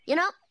You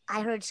know,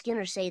 I heard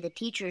Skinner say the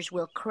teachers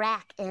will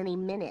crack any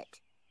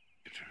minute.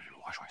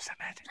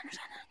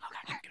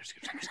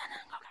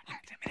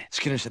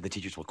 Skinner said the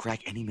teachers will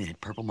crack any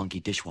minute. Purple monkey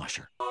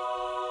dishwasher.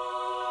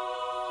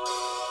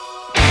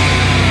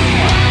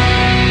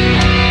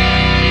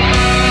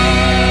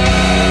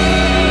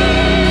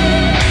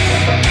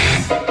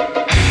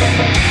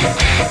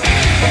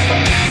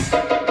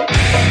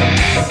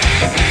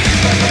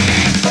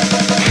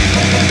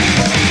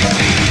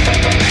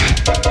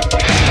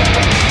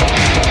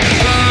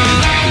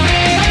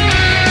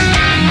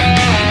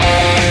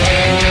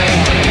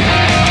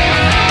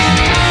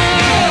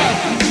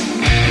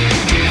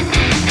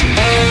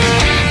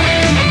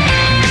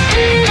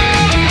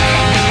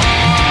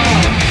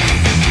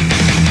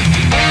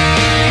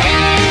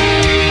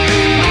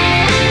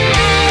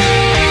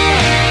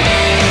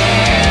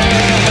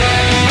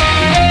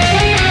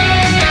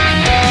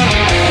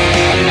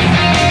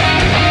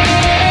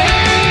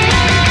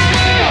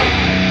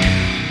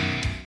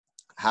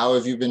 How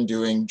have you been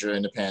doing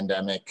during the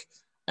pandemic,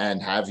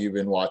 and have you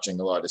been watching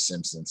a lot of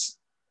Simpsons?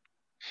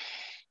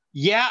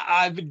 Yeah,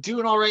 I've been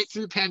doing all right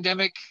through the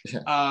pandemic.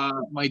 Yeah.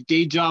 My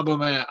day job,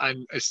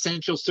 I'm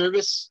essential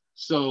service,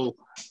 so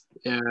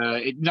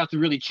nothing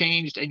really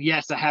changed. And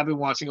yes, I have been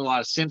watching a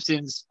lot of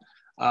Simpsons.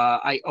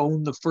 I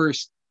own the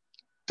first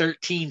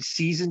 13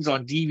 seasons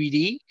on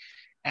DVD,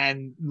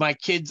 and my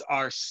kids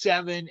are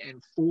 7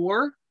 and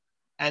 4,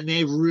 and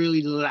they've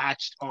really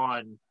latched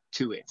on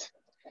to it.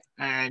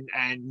 And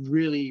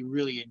really,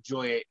 really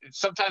enjoy it. And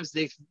sometimes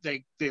they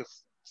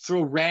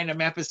throw random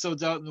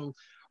episodes out and they'll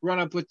run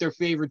up with their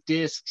favorite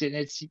discs, and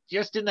it's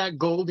just in that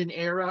golden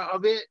era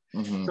of it.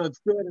 Mm-hmm. So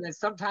it's good. And then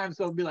sometimes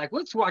they'll be like,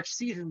 let's watch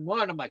season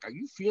 1. I'm like, are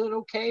you feeling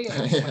okay?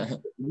 And I'm Yeah. like,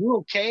 you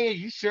okay? Are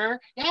you sure?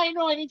 Yeah, I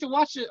know I need to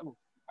watch it.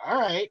 All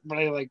right, but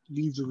I like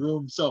leave the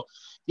room. So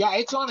yeah,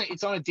 it's on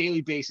a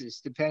daily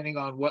basis, depending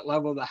on what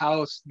level of the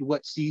house,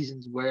 what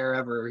seasons,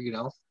 wherever,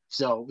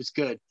 So it's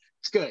good.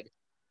 It's good.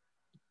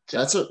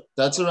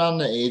 That's around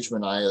the age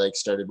when I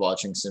started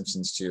watching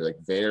Simpsons too,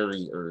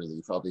 very early,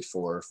 probably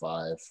 4 or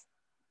 5.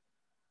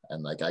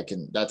 And I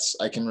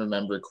can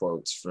remember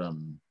quotes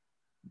from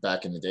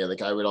back in the day.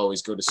 I would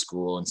always go to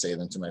school and say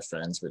them to my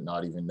friends, but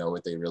not even know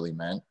what they really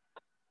meant.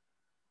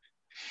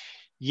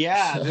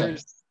 Yeah, there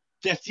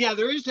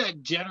is that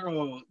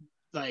general,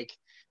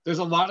 there's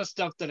a lot of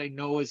stuff that I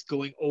know is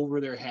going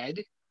over their head.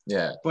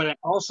 Yeah. But I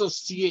also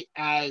see it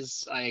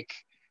as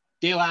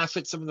they laugh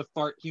at some of the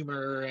fart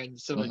humor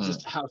and some of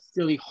just how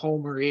silly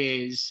Homer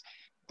is.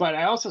 But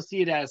I also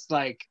see it as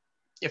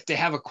if they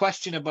have a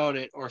question about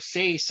it or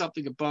say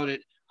something about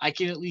it, I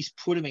can at least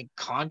put them in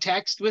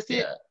context with it.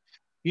 Yeah.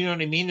 You know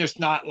what I mean? There's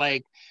not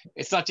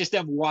it's not just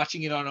them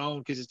watching it on their own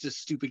because it's a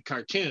stupid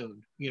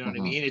cartoon. You know what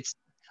I mean?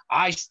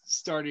 I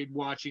started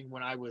watching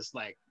when I was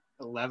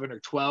 11 or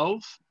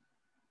 12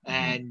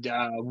 and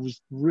was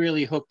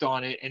really hooked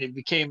on it. And it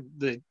became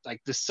the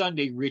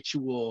Sunday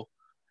ritual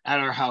at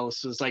our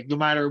house. It was no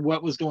matter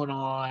what was going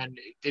on,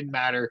 it didn't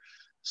matter.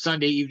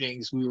 Sunday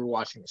evenings, we were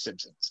watching The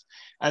Simpsons.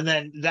 And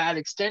then that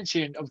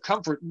extension of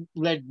comfort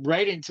led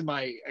right into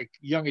my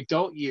young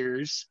adult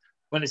years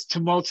when, as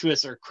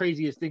tumultuous or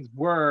crazy as things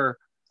were,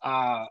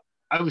 I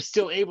was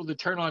still able to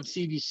turn on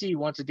CBC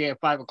once a day at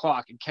 5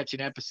 o'clock and catch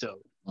an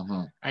episode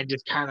and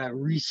just kind of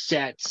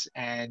reset.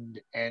 And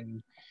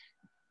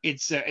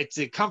it's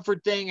a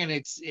comfort thing, and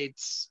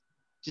it's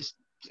just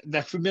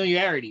that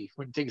familiarity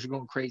when things are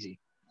going crazy.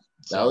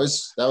 That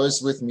was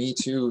with me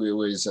too. It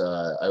was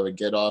I would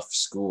get off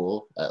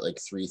school at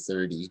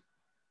 3:30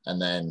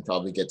 and then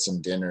probably get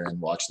some dinner and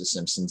watch The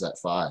Simpsons at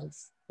 5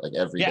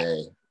 every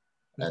day.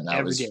 And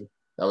that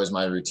was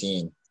my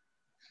routine.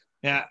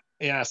 Yeah.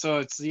 So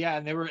it's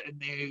and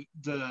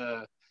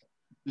the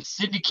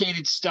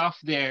syndicated stuff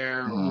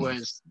there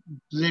was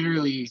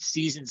literally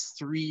seasons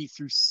 3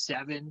 through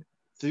 7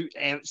 through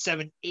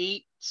 7,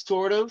 8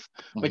 sort of,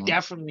 but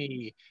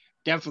definitely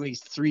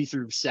 3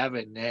 through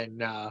 7.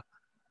 And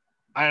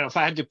I don't know if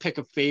I had to pick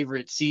a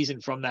favorite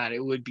season from that,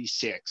 it would be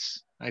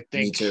 6. I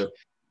think. Me too.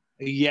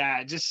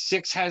 Yeah, just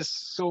 6 has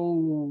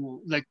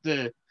so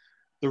the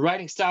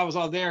writing style was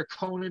all there.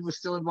 Conan was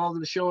still involved in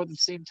the show at the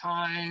same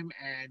time,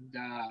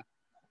 and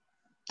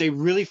they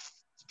really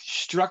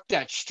struck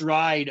that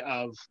stride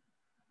of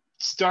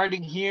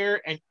starting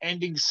here and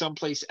ending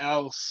someplace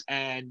else,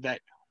 and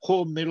that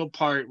whole middle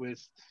part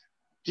with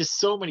just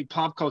so many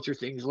pop culture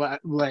things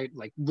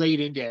laid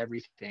into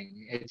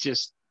everything. It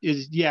just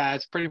is. Yeah,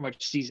 it's pretty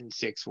much season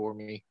 6 for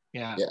me.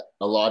 Yeah,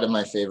 a lot of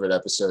my favorite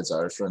episodes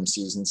are from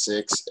season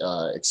 6,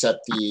 except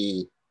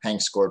the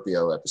Hank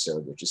Scorpio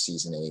episode, which is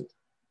season 8.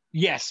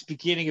 Yes,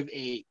 beginning of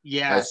 8.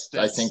 Yes,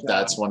 I think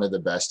that's one of the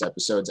best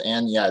episodes.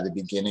 And the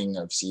beginning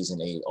of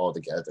season 8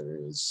 altogether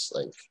is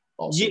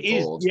also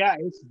gold.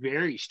 It's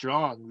very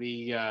strong.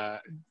 The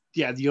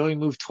Only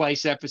Move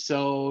Twice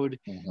episode,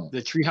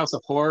 the Treehouse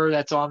of Horror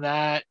that's on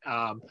that.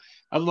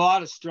 A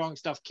lot of strong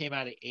stuff came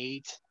out of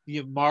 8.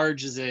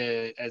 Marge as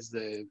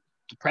the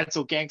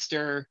pretzel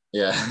gangster.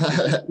 Yeah.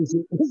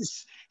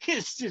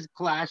 it's just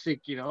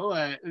classic,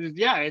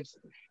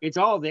 it's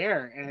all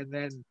there. And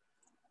then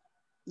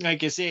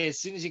like I say, as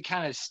soon as you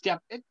kind of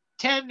step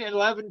 10,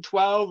 11,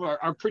 12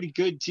 are pretty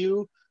good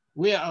too.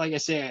 We, like I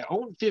say, I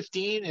own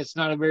 15. It's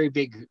not a very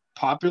big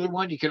popular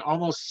one. You can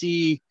almost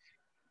see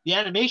the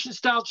animation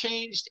style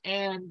changed,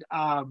 and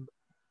I'm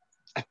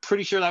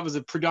pretty sure that was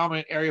a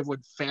predominant area of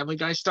when Family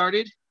Guy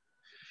started.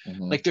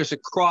 Mm-hmm. Like there's a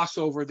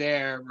crossover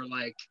there where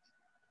like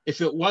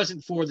if it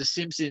wasn't for The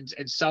Simpsons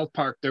and South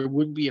Park, there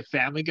wouldn't be a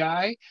Family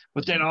Guy.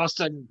 But then all of a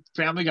sudden,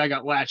 Family Guy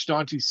got latched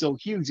onto so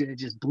huge and it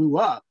just blew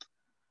up.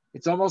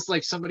 It's almost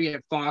like somebody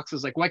at Fox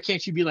was like, "Why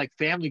can't you be like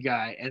Family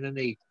Guy?" And then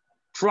they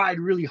tried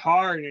really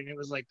hard, and it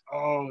was like,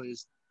 "Oh, it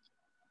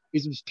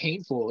was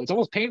painful. It's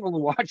almost painful to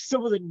watch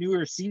some of the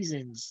newer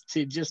seasons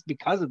to just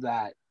because of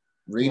that."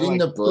 Reading Like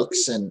the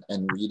books and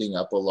reading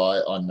up a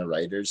lot on the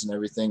writers and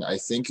everything, I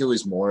think it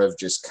was more of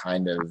just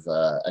kind of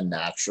a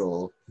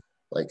natural,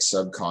 like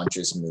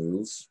subconscious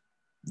move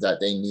that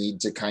they need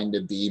to kind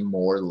of be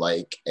more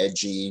like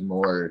edgy,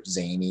 more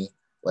zany,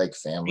 like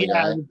Family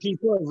Guy.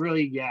 people have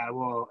really,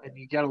 well, and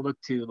you got to look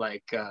to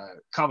like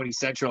Comedy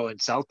Central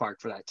and South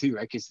Park for that too,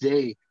 right? Because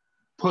they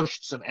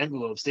pushed some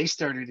envelopes. They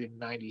started in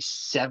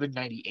 97,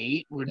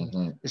 98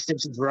 when the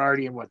Simpsons were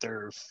already in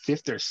their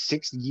fifth or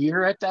sixth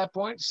year at that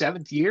point,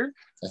 seventh year.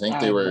 I think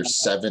they were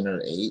 7 or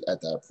 8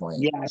 at that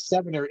point. Yeah,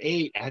 7 or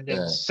 8. And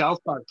then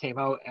South Park came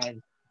out, and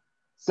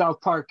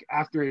South Park,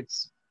 after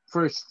its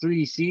first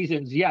 3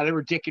 seasons, they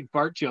were dick and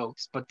fart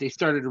jokes, but they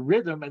started a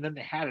rhythm, and then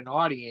they had an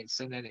audience,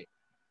 and then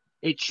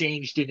it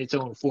changed in its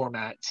own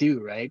format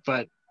too, right?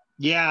 But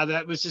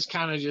that was just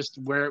kind of just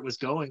where it was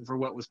going for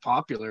what was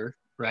popular,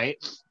 right?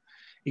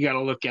 You got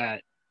to look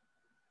at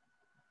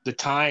the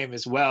time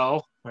as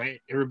well, right?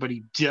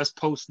 Everybody just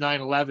post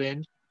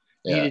 9/11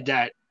 needed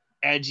that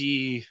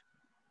edgy,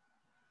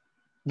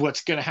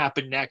 what's going to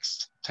happen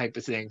next type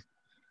of thing.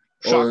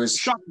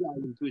 Shock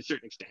value to a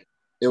certain extent.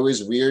 It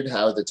was weird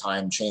how the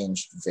time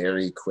changed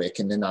very quick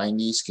in the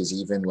 90s, because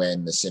even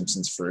when The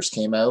Simpsons first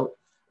came out,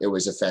 it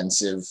was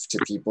offensive to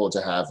people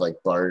to have like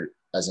Bart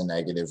as a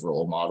negative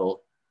role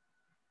model.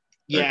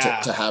 Or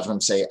to have him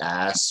say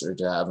ass, or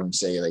to have him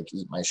say like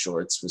eat my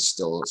shorts, was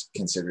still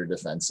considered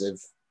offensive.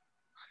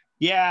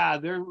 Yeah,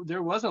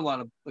 there was a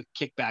lot of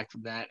kickback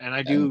from that. And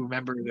I do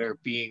remember there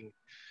being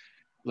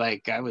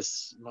like,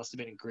 must have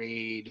been in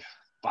grade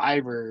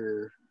 5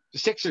 or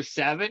 6 or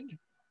 7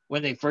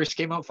 when they first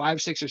came out,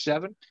 5, 6 or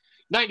 7.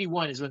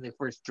 91 is when they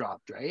first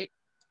dropped, right?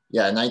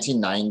 Yeah,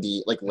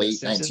 1990, like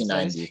late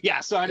 1990.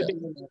 Yeah, so I'd have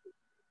been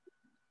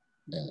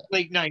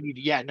late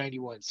 90,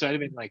 91. So I'd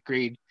have been like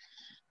grade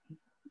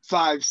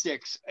 5,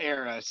 6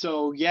 era.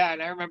 So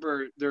and I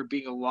remember there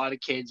being a lot of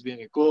kids being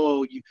like,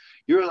 "Oh,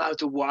 you're allowed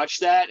to watch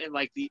that," and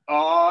like the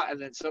awe,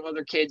 and then some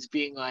other kids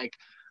being like,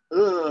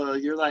 "Oh,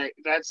 you're like,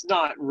 that's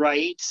not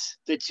right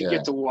that you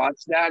get to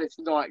watch that. It's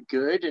not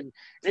good." And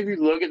if you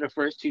look at the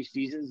first 2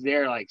 seasons,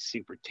 they're like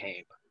super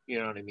tame. You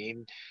know what I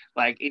mean?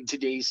 Like in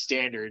today's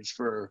standards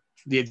for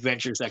the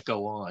adventures that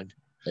go on.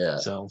 Yeah.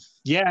 So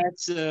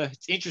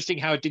it's interesting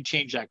how it did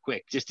change that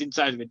quick, just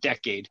inside of a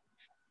decade.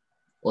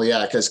 Well,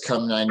 yeah, because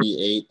come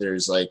 98,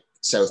 there's like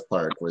South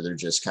Park, where they're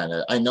just kind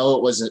of, I know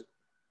it wasn't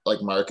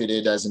like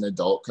marketed as an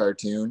adult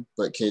cartoon,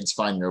 but kids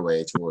find their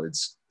way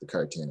towards the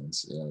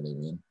cartoons. You know what I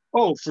mean?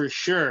 Oh, for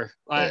sure.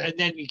 And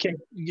then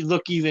you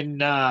look even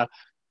to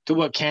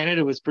what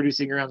Canada was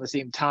producing around the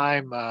same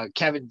time.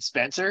 Kevin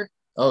Spencer.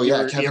 Oh,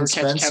 yeah, Kevin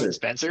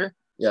Spencer.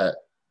 Yeah,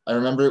 I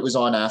remember it was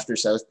on after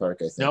South Park,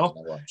 I think. No,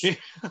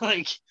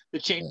 like the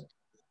change.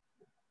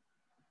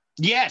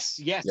 Yes,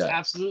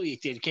 absolutely.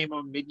 It came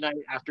on midnight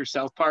after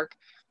South Park,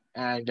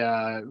 and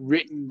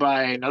written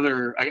by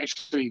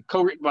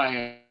co-written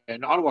by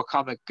an Ottawa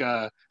comic,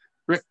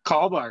 Rick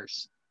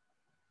Kalbars,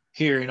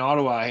 here in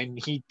Ottawa,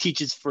 and he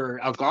teaches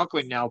for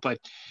Algonquin now. But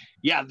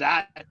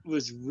that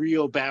was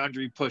real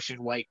boundary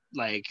pushing, white,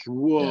 like,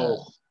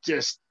 whoa,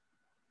 just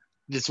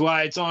that's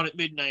why it's on at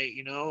midnight,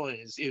 you know.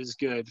 It was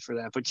good for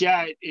that. But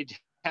it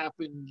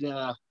happened.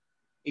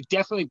 It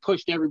definitely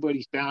pushed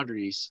everybody's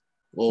boundaries.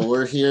 Well,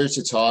 we're here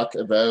to talk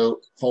about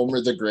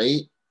Homer the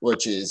Great,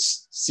 which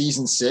is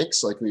season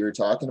 6, like we were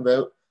talking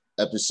about,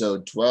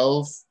 episode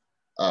 12.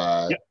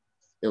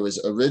 It was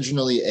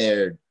originally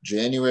aired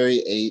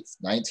January 8th,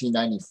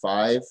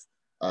 1995.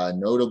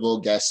 Notable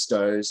guest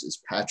stars is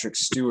Patrick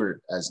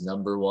Stewart as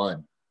number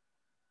 1.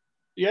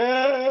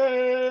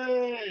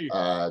 Yay!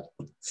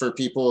 For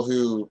people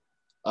who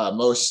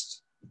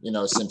most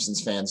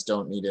Simpsons fans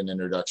don't need an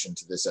introduction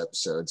to this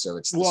episode, so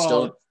it's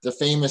the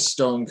famous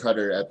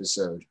Stonecutter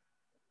episode.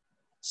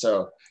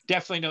 So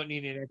definitely don't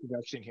need an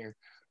introduction here.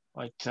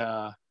 But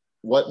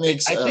what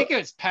makes I think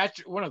it's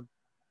Patrick.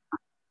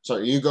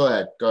 Sorry, you go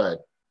ahead. Go ahead.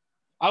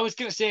 I was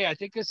gonna say I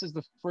think this is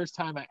the first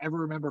time I ever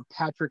remember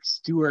Patrick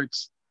Stewart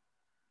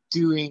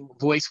doing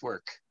voice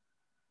work.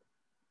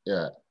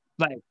 Yeah.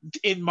 Like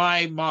in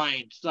my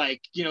mind,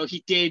 like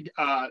he did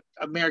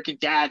American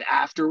Dad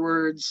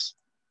afterwards.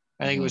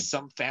 I think it was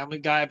some Family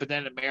Guy, but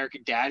then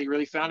American Dad, he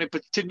really found it.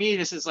 But to me,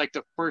 this is like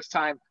the first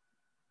time.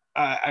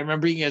 I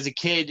remember being as a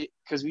kid,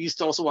 because we used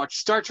to also watch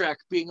Star Trek,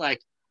 being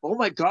like, "Oh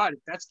my God,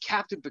 that's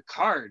Captain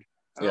Picard!"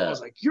 And I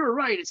was like, "You're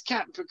right, it's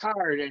Captain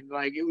Picard," and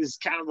like it was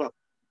kind of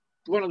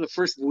one of the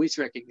first voice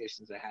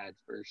recognitions I had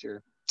for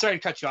sure. Sorry to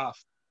cut you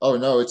off. Oh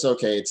no, it's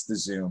okay. It's the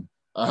Zoom.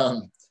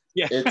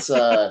 Yeah. It's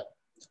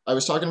I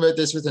was talking about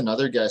this with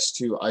another guest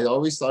too. I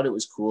always thought it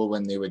was cool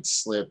when they would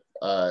slip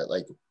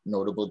like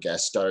notable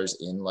guest stars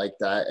in like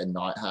that and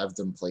not have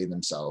them play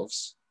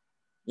themselves.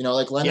 You know,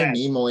 like Leonard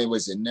Nimoy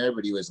was in there,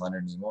 but he was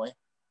Leonard Nimoy.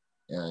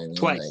 You know what I mean?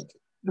 Twice.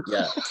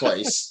 Like,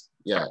 twice.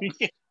 Yeah.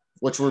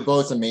 Which were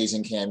both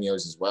amazing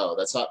cameos as well.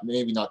 That's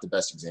maybe not the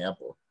best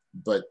example,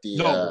 but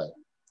that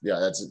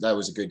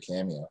was a good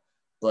cameo.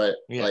 But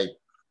like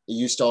it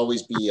used to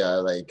always be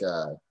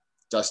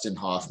Dustin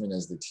Hoffman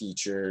as the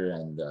teacher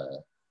and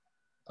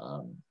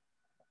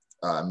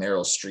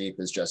Meryl Streep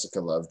as Jessica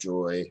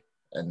Lovejoy,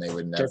 and they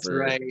would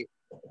never.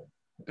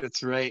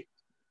 That's right.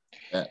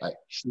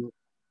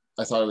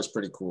 I thought it was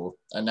pretty cool,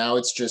 and now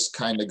it's just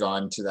kind of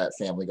gone to that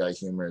Family Guy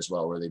humor as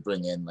well, where they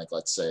bring in, like,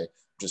 let's say,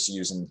 just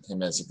using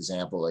him as an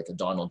example, like a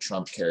Donald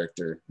Trump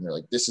character, and they're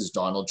like, "This is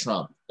Donald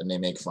Trump," and they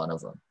make fun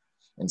of him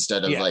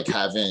instead of like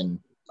having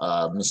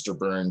Mr.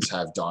 Burns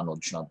have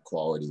Donald Trump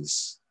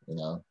qualities, you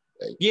know?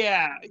 Like,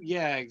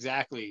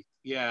 exactly.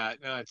 Yeah,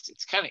 no,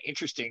 it's kind of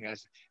interesting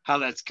as how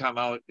that's come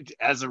out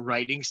as a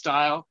writing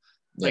style.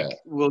 Like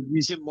we'll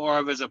use it more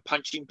of as a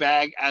punching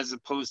bag as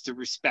opposed to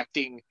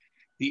respecting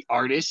the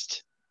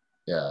artist.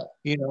 Yeah.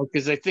 You know,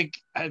 because I think,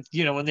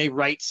 you know, when they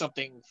write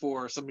something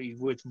for somebody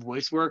with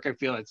voice work, I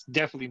feel it's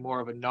definitely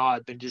more of a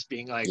nod than just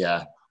being like,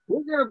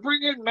 we're going to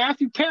bring in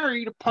Matthew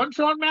Perry to punch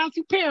on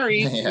Matthew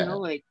Perry. You know,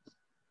 like.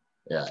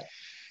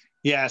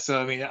 Yeah. So,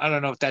 I mean, I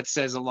don't know if that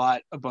says a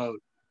lot about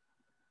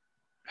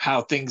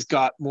how things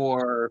got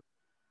more.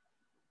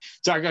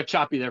 Sorry, I got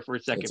choppy there for a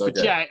second.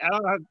 But yeah, I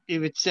don't know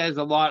if it says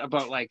a lot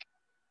about like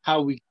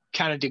how we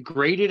kind of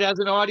degraded as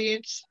an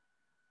audience,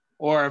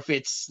 or if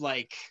it's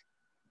like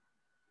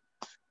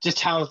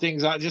just how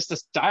things are, just the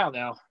style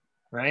now,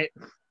 right?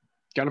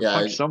 Got to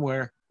punch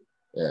somewhere.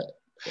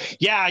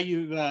 Yeah,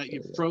 you've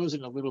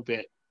frozen a little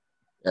bit.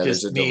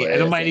 Just me,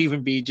 and it might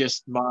even be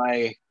just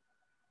my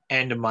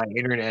end of my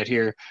internet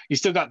here. You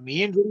still got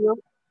me in video?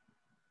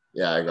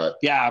 Yeah, I got.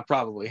 Yeah,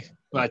 probably.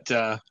 But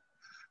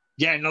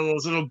yeah, no,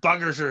 those little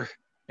buggers are.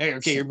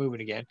 Okay, you're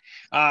moving again.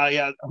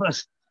 Yeah,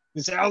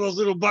 you say all those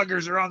little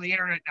buggers are on the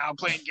internet now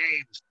playing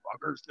games.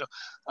 Buggers.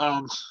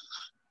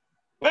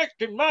 Back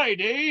in my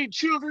day,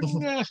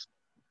 children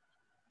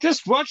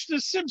just watch The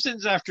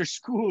Simpsons after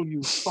school, you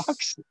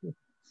fucks.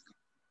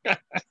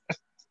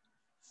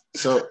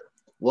 So,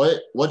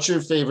 what's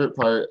your favorite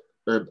part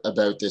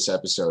about this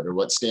episode, or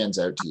what stands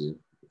out to you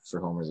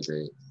for Homer the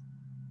Great?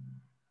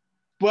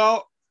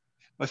 Well,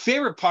 my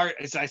favorite part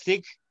is, I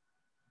think,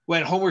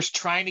 when Homer's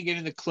trying to get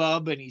in the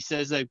club and he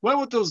says, like, why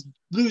won't those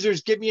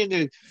losers get me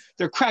into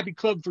their crappy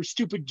club for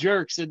stupid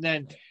jerks? And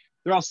then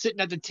they're all sitting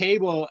at the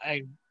table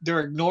and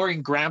they're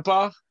ignoring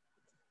Grandpa.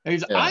 And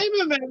he's like,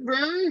 I'm a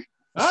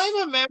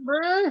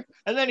member.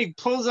 And then he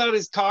pulls out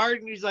his card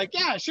and he's like,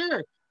 yeah,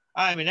 sure.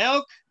 I'm an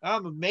elk.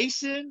 I'm a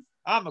Mason.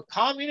 I'm a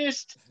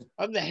communist.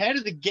 I'm the head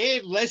of the gay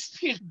and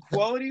lesbian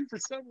equality for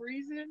some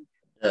reason.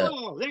 Yeah.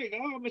 Oh, there you go.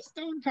 I'm a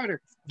stonecutter.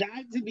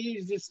 That to me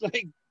is just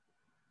like,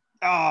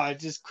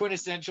 just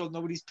quintessential.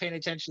 Nobody's paying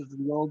attention to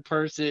the old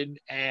person,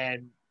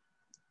 and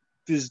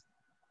this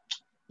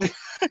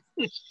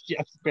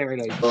Chef's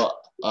paradise.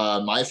 Well,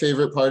 my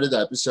favorite part of the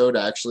episode,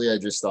 actually, I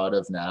just thought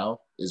of now,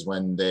 is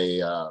when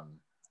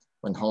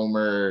when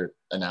Homer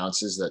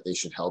announces that they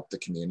should help the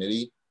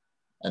community,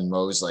 and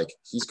Moe's like,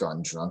 he's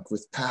gone drunk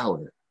with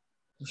power.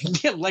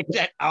 Yeah, like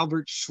that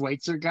Albert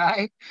Schweitzer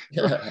guy.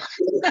 Yeah.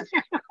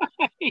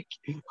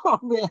 Oh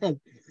man.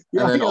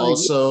 Yeah, and then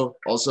also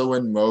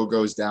when Moe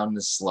goes down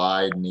the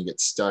slide and he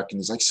gets stuck and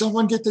he's like,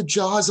 someone get the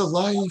jaws of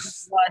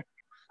life.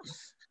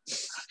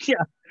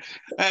 Yeah.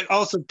 And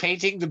also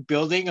painting the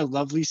building a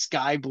lovely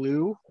sky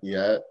blue.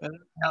 Yeah.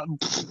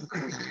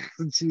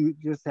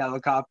 Just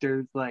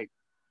helicopters, like,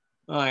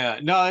 oh yeah.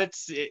 No,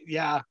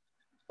 yeah.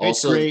 Also,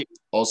 it's great.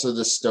 Also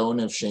the Stone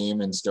of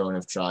Shame and Stone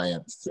of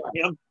Triumph.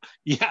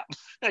 Yeah.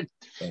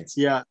 Thanks.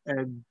 Yeah.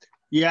 And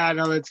yeah,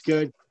 no, that's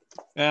good.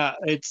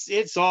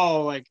 It's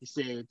all, like you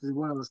say, it's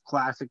one of those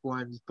classic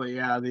ones. But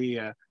yeah,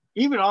 the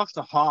even off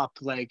the hop,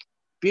 like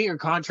being a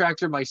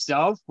contractor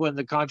myself, when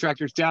the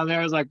contractor's down there,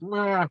 I was like,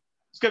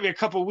 it's gonna be a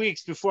couple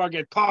weeks before I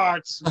get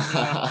parts.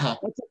 That's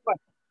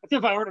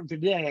if I order them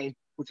today,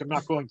 which I'm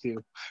not going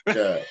to.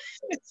 Yeah.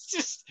 It's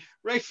just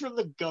right from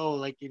the go,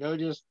 like, you know,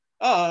 just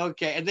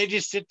okay, and they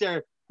just sit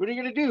there. What are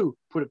you gonna do?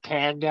 Put a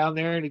pan down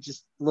there and it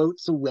just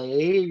floats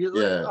away. You're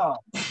like,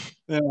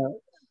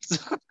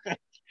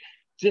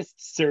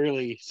 just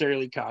surly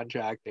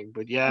contracting.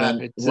 But yeah,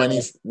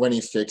 when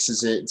he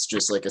fixes it, it's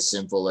just like a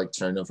simple like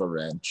turn of a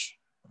wrench.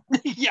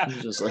 Yeah,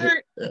 just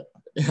like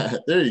yeah,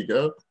 there you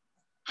go.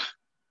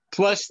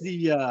 Plus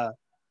the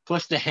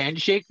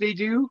handshake they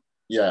do.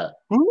 Yeah,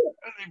 and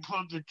they pull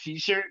up the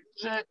t-shirt.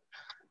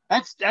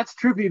 That's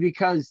trippy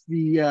because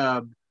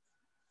the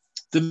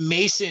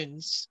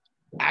Masons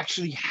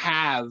actually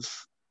have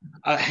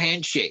a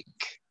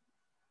handshake,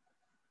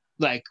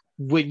 like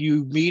when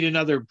you meet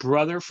another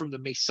brother from the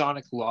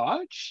Masonic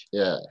Lodge,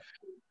 Yeah.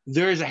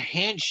 there's a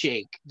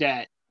handshake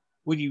that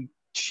when you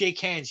shake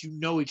hands, you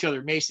know each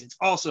other Masons.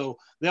 Also,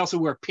 they also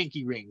wear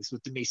pinky rings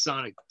with the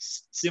Masonic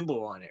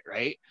symbol on it,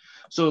 right?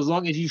 So as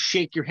long as you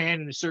shake your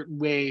hand in a certain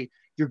way,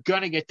 you're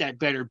gonna get that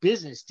better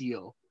business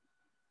deal.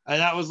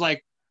 And I was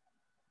like,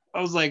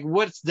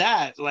 what's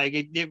that? Like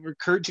it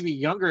occurred to me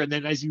younger, and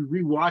then as you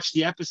rewatch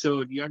the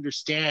episode, you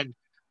understand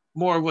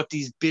more what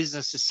these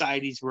business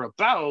societies were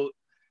about.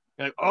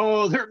 Like,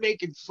 oh, they're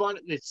making fun.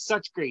 It's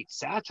such great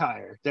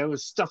satire. That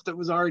was stuff that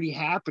was already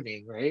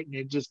happening, right? And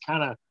it just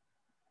kind of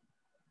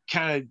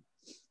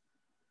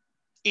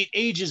it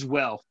ages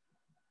well.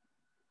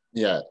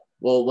 Yeah.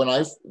 Well,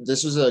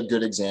 this was a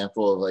good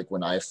example of like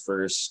when I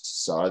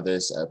first saw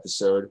this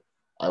episode,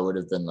 I would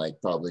have been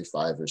like probably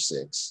 5 or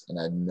 6 and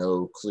had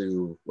no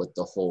clue what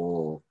the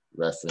whole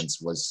reference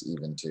was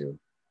even to.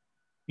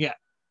 Yeah.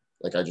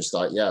 Like I just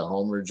thought, yeah,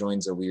 Homer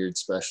joins a weird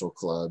special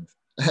club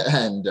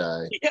and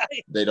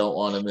they don't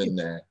want him in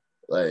there.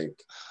 Like,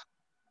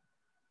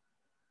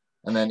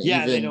 and then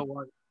they don't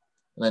want.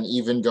 And then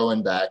even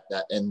going back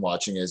and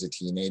watching as a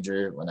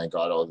teenager when I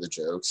got all the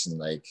jokes and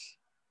like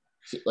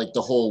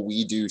the whole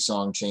 "We Do"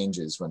 song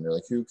changes when they're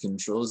like, "Who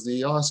controls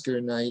the Oscar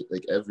night?"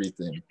 Like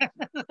everything.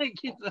 Like,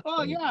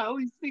 all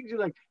these things are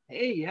like,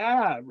 hey,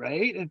 yeah,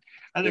 right, and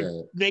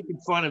they're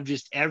making fun of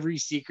just every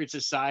secret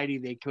society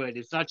they could.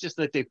 It's not just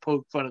that they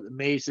poke fun at the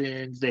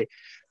Masons. They,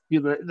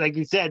 like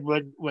you said,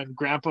 when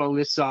Grandpa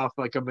lists off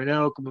like I'm an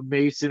elk, I'm a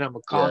Mason, I'm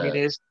a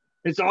communist.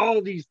 It's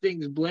all these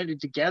things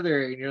blended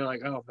together, and you're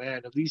like, oh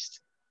man, at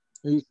least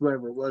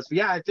whatever it was. But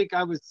yeah, I think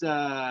I was.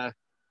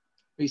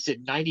 You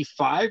said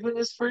 95 when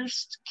this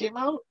first came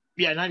out?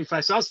 Yeah,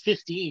 95. So I was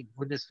 15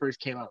 when this first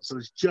came out. So I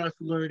was just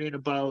learning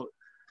about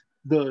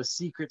the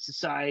secret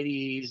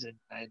societies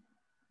and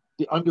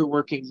the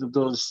underworkings of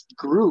those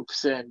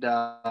groups. And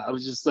I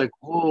was just like,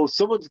 whoa,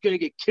 someone's going to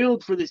get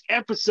killed for this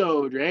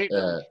episode, right?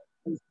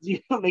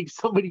 Like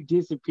somebody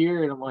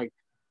disappear. And I'm like,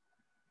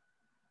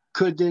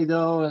 could they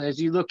though? And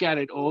as you look at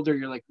it older,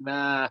 you're like,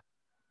 nah,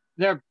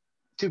 they're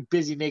too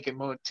busy making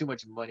too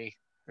much money,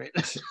 right?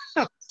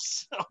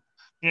 So,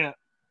 yeah.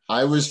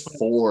 I was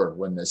 4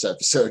 when this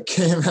episode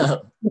came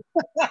out.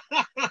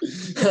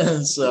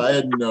 So I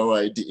had no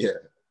idea.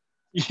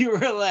 You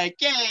were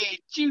like, yay,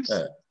 juice,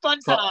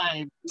 fun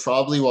time.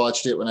 Probably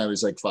watched it when I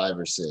was like 5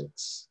 or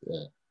 6.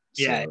 Yeah.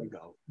 Yeah, there you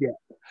go.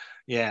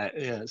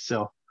 Yeah.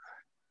 So,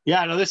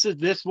 yeah, no, this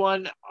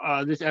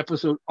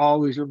episode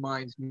always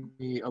reminds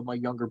me of my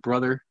younger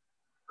brother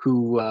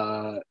who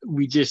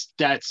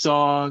that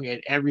song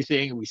and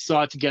everything, we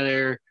saw it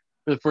together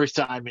for the first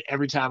time, and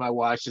every time I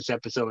watch this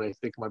episode, I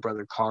think of my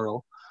brother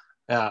Carl.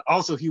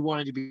 Also, he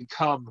wanted to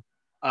become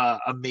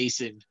a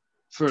Mason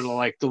for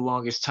the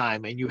longest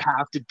time, and you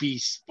have to be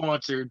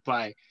sponsored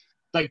by,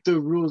 like,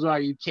 the rules are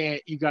you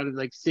gotta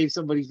like save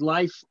somebody's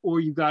life, or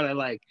you gotta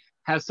like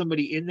have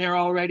somebody in there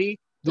already.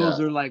 Those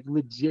are like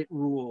legit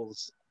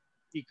rules.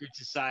 Secret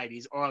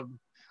societies or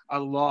a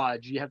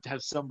lodge, you have to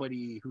have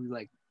somebody who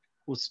like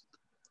will.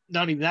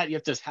 Not even that, you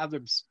have to have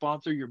them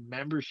sponsor your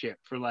membership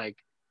for like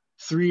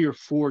 3 or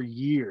 4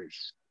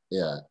 years.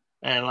 Yeah.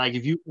 And like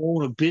if you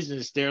own a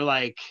business, they're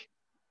like,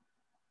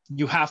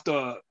 you have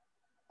to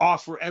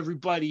offer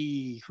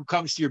everybody who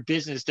comes to your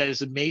business that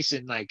is a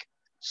Mason like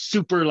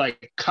super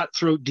like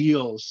cutthroat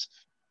deals,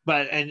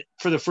 and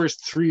for the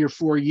first 3 or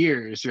 4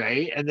 years,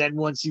 right? And then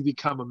once you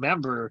become a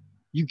member,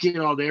 you get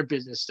all their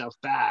business stuff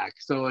back.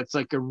 So it's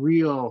like a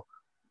real,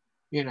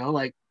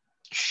 like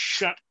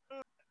shut.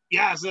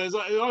 Yeah, so it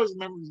always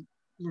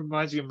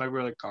reminds me of my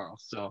brother Carl.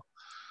 So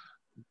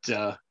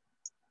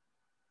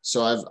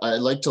I'd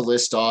like to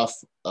list off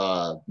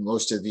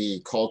most of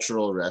the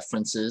cultural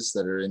references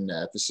that are in the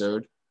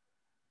episode.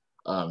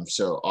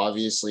 So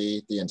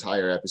obviously the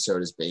entire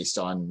episode is based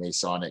on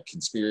Masonic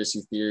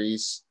conspiracy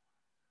theories.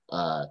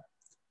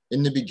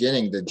 In the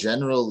beginning, the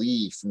General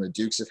Lee from the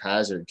Dukes of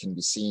Hazzard can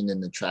be seen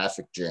in the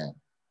traffic jam.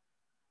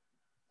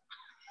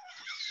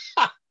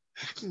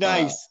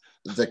 Nice.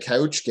 The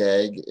couch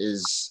gag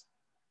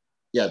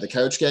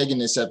in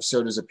this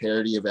episode is a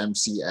parody of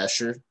MC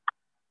Escher,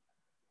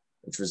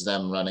 which was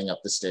them running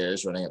up the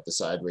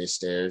sideways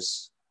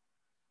stairs.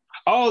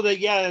 Oh,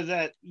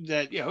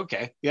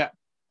 okay. Yeah.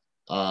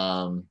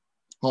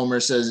 Homer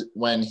says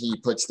when he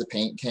puts the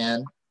paint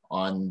can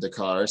on the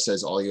car,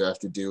 says all you have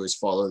to do is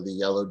follow the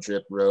yellow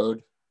drip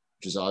road,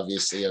 which is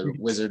obviously a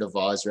Wizard of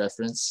Oz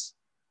reference.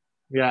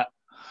 Yeah.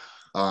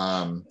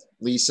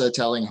 Lisa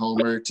telling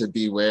Homer to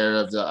beware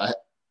of the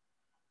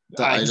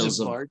Ides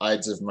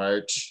of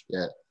March.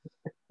 Yeah.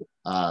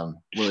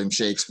 William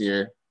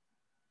Shakespeare.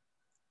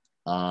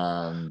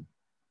 Homer.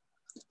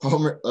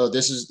 Oh,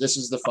 this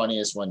is the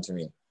funniest one to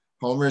me.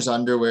 Homer's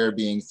underwear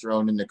being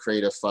thrown in the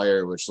crate of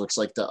fire, which looks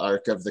like the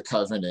Ark of the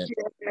Covenant.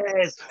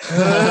 Yes.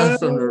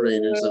 From the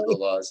Raiders of the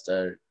Lost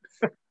Ark.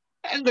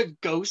 And the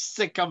ghosts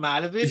that come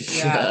out of it.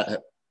 Yeah.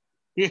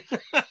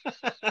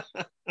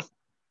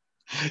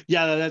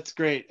 Yeah, that's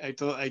great. I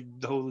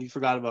totally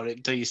forgot about it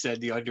until you said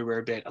the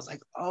underwear bit. I was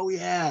like, oh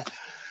yeah.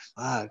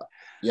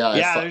 Yeah,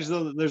 Yeah, there's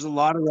a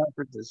lot of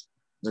references.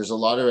 There's a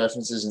lot of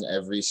references in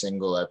every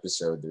single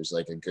episode. There's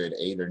like a good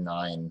 8 or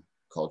 9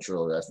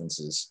 cultural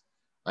references.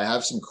 I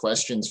have some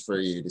questions for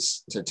you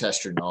to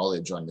test your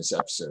knowledge on this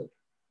episode.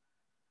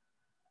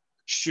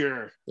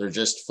 Sure. They're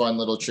just fun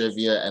little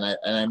trivia, and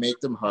I make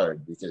them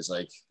hard because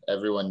like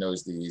everyone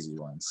knows the easy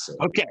ones. So.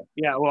 Okay.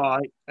 Yeah.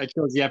 Well, I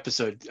chose the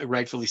episode,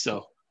 rightfully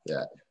so.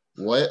 Yeah.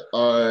 What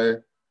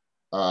are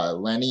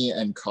Lenny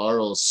and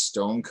Carl's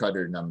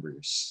stonecutter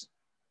numbers?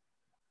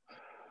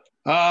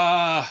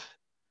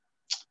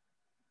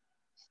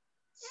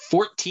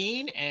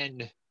 14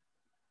 and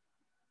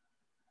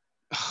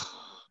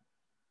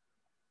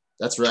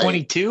That's right.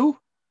 22.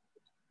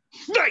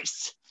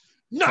 Nice.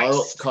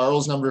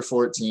 Carl's number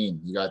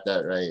 14. You got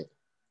that right.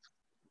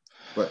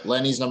 But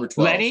Lenny's number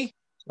 12.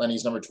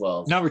 Lenny's number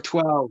 12. Number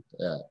 12.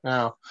 Yeah.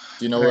 Oh.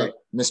 Do you know what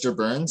Mr.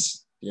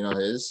 Burns? Do you know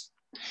his?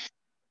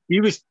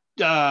 He was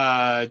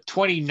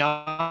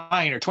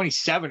 29 or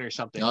 27 or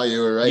something. Oh,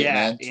 you were right,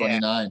 man.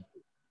 29.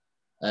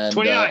 And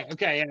 29.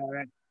 Okay, yeah,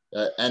 right.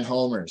 And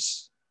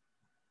Homer's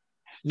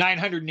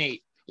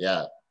 908.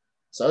 Yeah.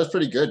 So that was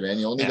pretty good, man.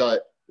 You only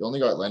got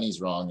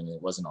Lenny's wrong, and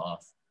it wasn't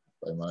off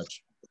by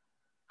much.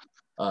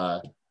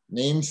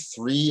 Name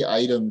 3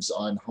 items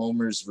on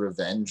Homer's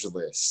revenge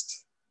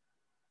list.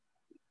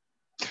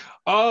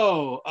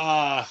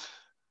 Oh,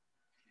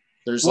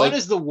 there's one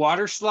is the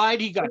water slide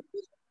he got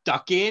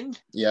stuck in.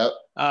 Yep.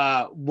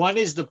 One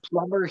is the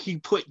plumber he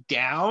put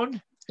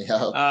down.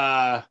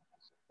 Yep.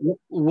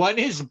 One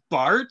is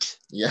Bart.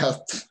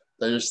 Yep.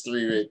 There's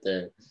 3 right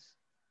there.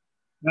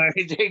 All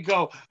right, there you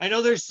go. I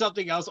know there's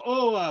something else.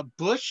 Oh,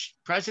 Bush,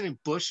 President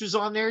Bush was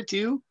on there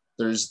too.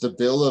 There's the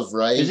Bill of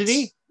Rights. Isn't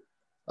he?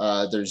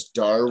 There's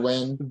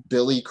Darwin,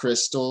 Billy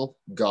Crystal,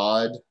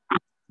 God,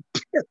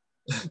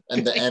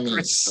 and the Emmys.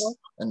 Crystal.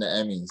 And the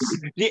Emmys.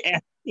 The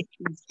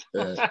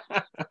Emmys.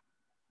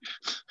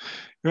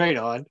 Right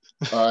on.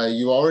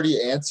 You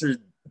already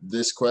answered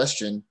this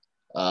question.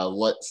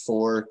 What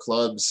 4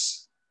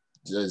 clubs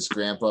does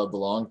Grandpa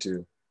belong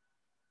to?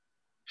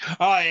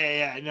 Oh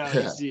yeah. No,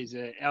 he's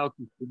a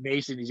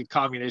Mason. He's a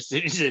communist.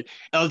 He's an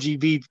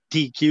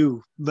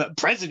LGBTQ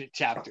president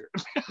chapter.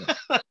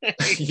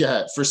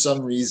 Yeah, for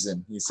some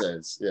reason, he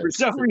says. Yeah. For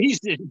some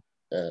reason.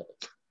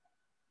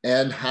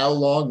 And how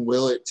long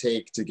will it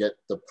take to get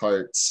the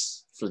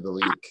parts for the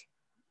leak?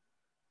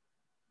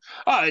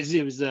 Oh,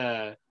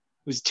 it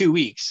was 2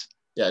 weeks.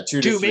 Yeah, 2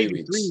 to 3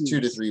 weeks.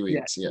 2 to 3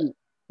 weeks.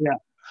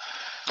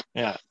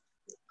 Yeah.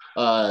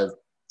 The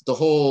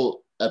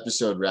whole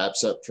episode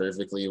wraps up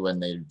perfectly when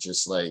they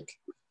just like,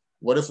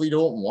 what if we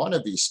don't want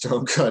to be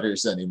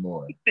stonecutters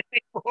anymore?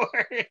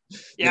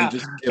 Yeah. They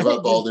just give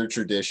up all their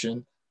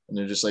tradition, and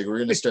they're just like, we're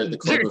going to start the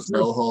club of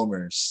no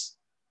homers.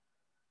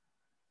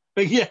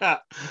 Yeah.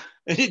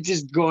 And it's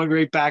just going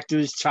right back to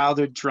his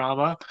childhood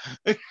trauma.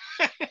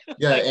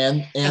 Yeah,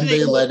 and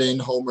they let in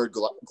Homer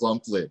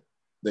Glumplet.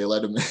 They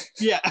let him in.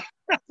 Yeah.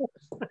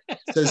 It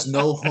says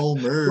no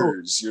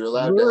homers. You're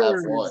allowed to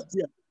have one.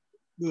 Yeah.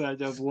 You had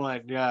to have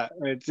one. Yeah.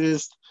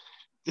 It's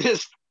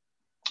just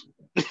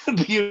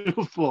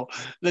beautiful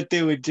that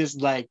they would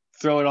just like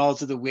throw it all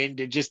to the wind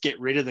and just get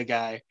rid of the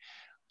guy.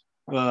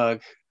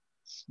 Well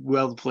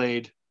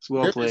played. It's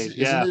well played.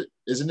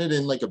 Isn't it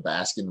in like a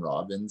Baskin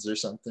Robbins or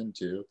something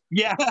too?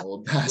 Yeah.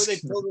 Old Where they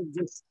Baskin. pull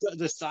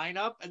the sign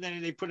up, and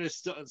then they put a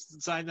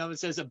sign up that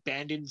says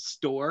abandoned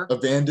store.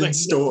 Abandoned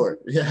store.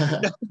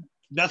 Yeah.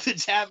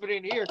 Nothing's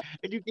happening here.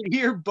 And you can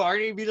hear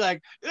Barney be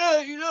like,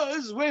 yeah,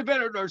 this is way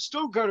better than our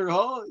stonecutter,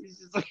 huh? He's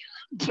just like,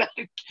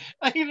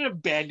 like an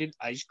abandoned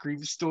ice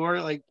cream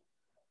store. Like,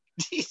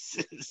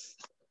 Jesus.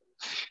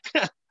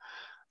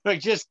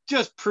 Like, just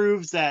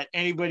proves that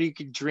anybody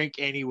can drink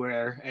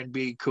anywhere and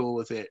be cool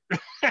with it.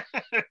 Right?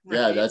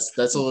 Yeah,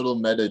 that's a little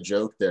meta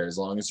joke there. As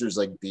long as there's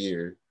like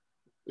beer,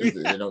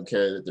 they don't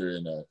care that they're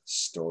in a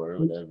store or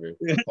whatever.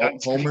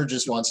 Homer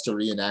just wants to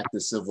reenact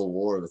the Civil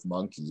War with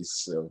monkeys.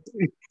 So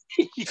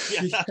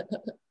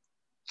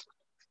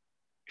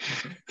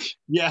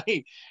yeah,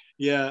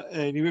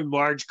 and even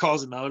Marge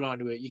calls him out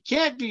onto it. You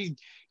can't be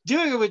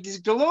doing it with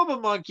these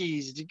Galoma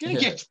monkeys. You're gonna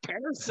get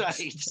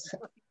parasites.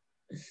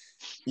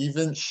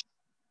 Even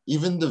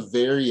the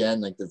very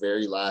end, like the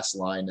very last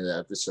line of the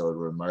episode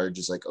where Marge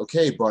is like,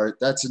 okay, Bart,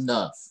 that's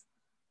enough.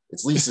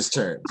 It's Lisa's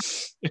turn.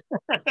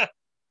 Yeah.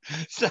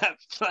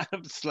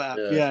 slap.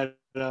 Yeah,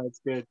 no,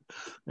 it's good.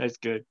 That's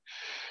good.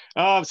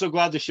 Oh, I'm so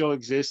glad the show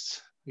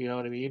exists. You know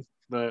what I mean?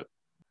 But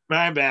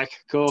I'm back.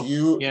 Cool. Do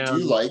you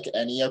like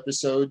any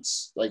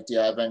episodes? Like, do you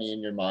have any in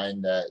your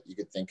mind that you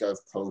could think of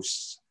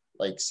post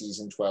like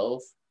season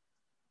 12?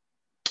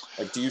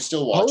 Like, do you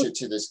still watch it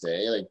to this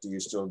day? Like, do you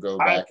still go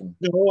back and?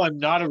 No, I'm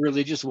not a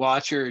religious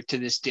watcher to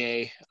this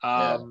day.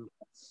 I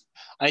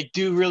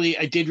did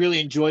really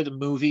enjoy the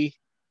movie.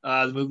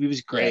 The movie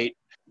was great.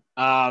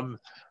 Yeah.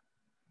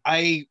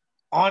 I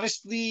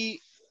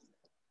honestly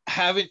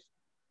haven't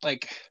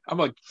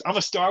I'm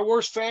a Star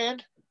Wars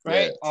fan,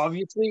 right? Yeah.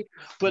 Obviously,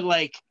 but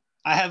like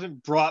I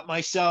haven't brought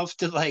myself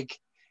to like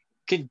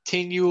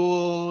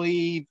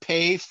continually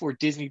pay for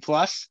Disney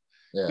Plus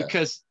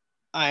because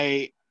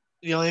I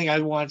the only thing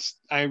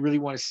I really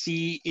want to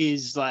see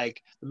is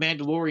like The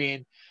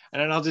Mandalorian,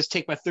 and then I'll just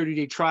take my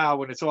 30-day trial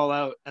when it's all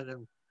out, and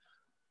then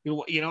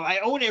I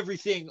own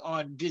everything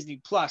on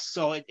Disney Plus,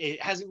 so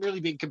it hasn't really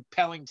been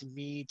compelling to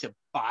me to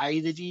buy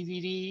the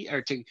DVD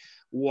or to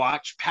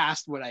watch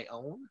past what I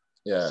own.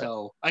 Yeah.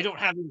 So I don't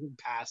have anything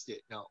past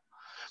it. No,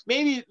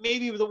 maybe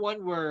the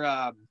one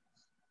where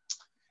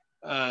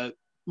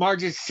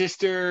Marge's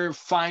sister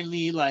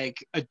finally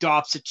like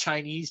adopts a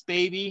Chinese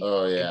baby.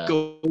 Oh yeah.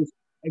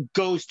 And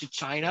goes to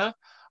China.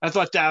 I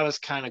thought that was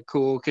kind of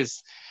cool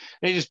because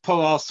they just pull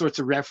all sorts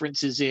of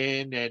references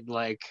in, and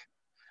like,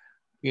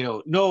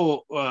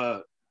 no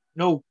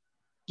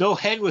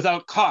hen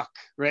without cock,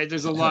 right?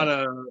 There's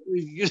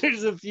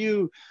there's a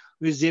few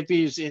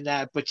zippies in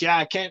that, but yeah,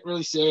 I can't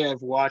really say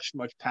I've watched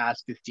much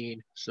past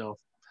 15. So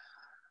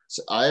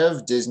I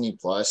have Disney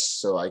Plus,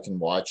 so I can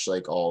watch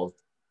like all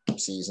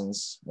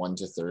seasons 1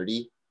 to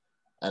 30,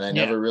 and I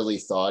never really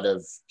thought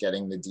of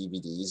getting the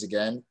DVDs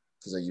again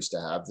because I used to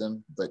have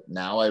them, but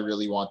now I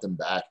really want them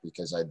back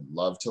because I'd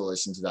love to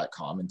listen to that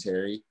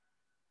commentary,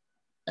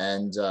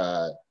 and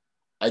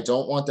I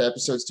don't want the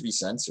episodes to be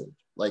censored.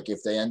 Like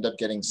if they end up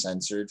getting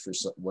censored for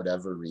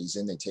whatever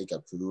reason, they take a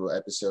poo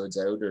episodes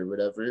out or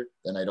whatever,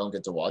 then I don't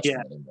get to watch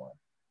them anymore.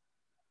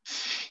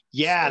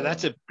 Yeah, so,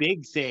 that's a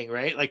big thing,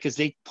 right? Like, because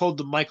they pulled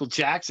the Michael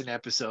Jackson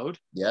episode.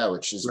 Yeah,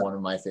 which is one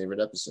of my favorite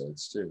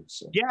episodes too.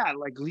 So yeah,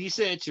 like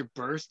Lisa, it's your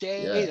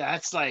birthday. Yeah.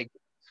 That's like,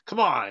 come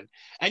on.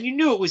 And you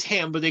knew it was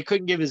him, but they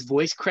couldn't give his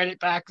voice credit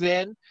back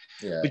then.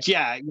 Yeah. But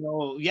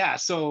yeah,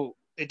 so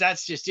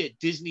that's just it.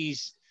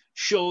 Disney's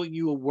showing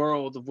you a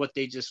world of what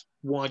they just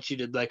want you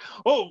to like.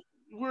 Oh,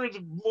 we're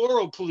the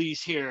moral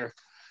police here,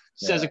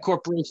 says a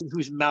corporation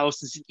whose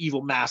mouse is an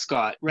evil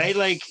mascot, right?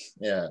 Like,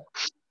 yeah.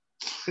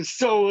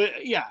 So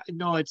yeah,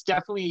 no, it's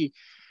definitely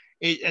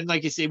and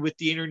like I say, with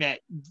the internet,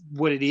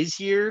 what it is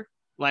here,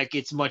 like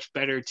it's much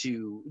better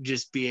to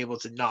just be able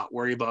to not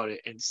worry about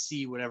it and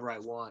see whatever I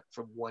want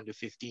from 1 to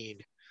 15,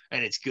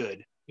 and it's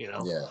good,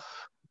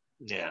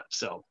 Yeah.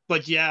 So,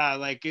 but yeah,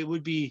 like it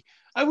would be,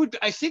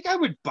 I think I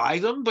would buy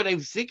them, but I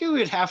think it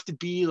would have to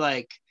be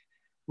like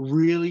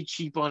really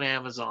cheap on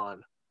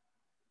Amazon.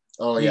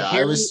 Oh yeah,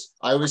 I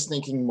was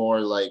thinking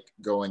more like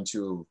going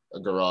to a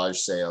garage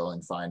sale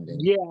and finding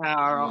or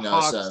a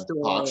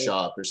Hawk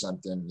Shop or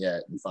something,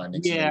 and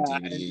finding some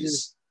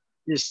DVDs.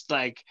 Just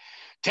like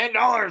 $10,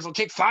 I'll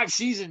take 5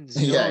 seasons.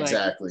 Yeah, like,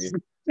 exactly.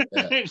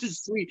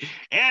 It's sweet,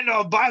 and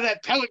I'll buy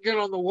that pellet gun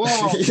on the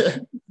wall.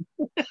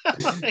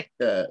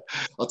 Yeah,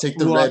 I'll take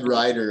the Red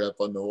Rider up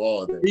on the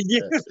wall. There.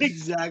 Yeah,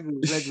 exactly,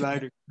 Red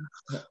Rider.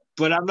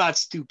 But I'm not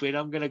stupid.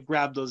 I'm gonna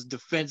grab those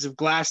defensive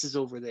glasses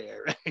over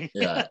there.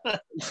 Yeah.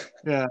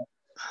 Yeah.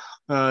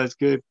 It's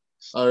good.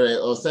 All right.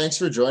 Well, thanks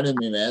for joining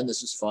me, man.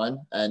 This was fun,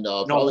 and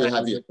I'll probably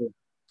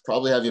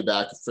have you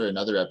back for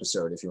another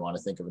episode if you want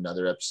to think of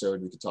another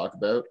episode we could talk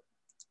about.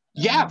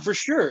 Yeah, for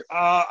sure.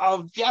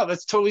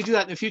 Let's totally do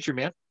that in the future,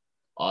 man.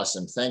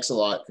 Awesome. Thanks a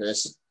lot,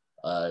 Chris.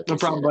 No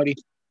problem, buddy.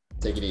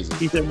 Take it easy.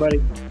 Peace, everybody.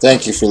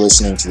 Thank you for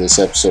listening to this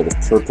episode of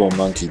Purple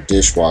Monkey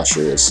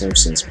Dishwasher, a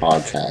Simpsons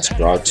podcast,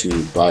 brought to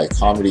you by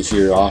Comedy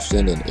Here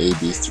Often and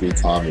AB3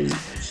 Comedy.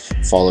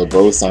 Follow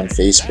both on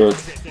Facebook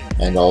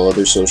and all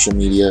other social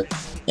media,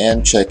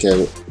 and check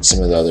out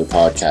some of the other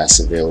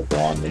podcasts available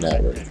on the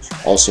network.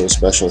 Also, a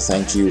special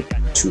thank you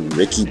to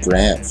Ricky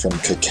Brandt from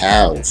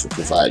Cacao for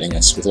providing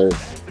us with our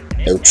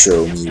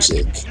outro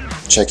music.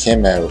 Check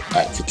him out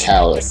at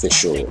Cacao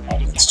Official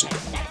on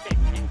Instagram.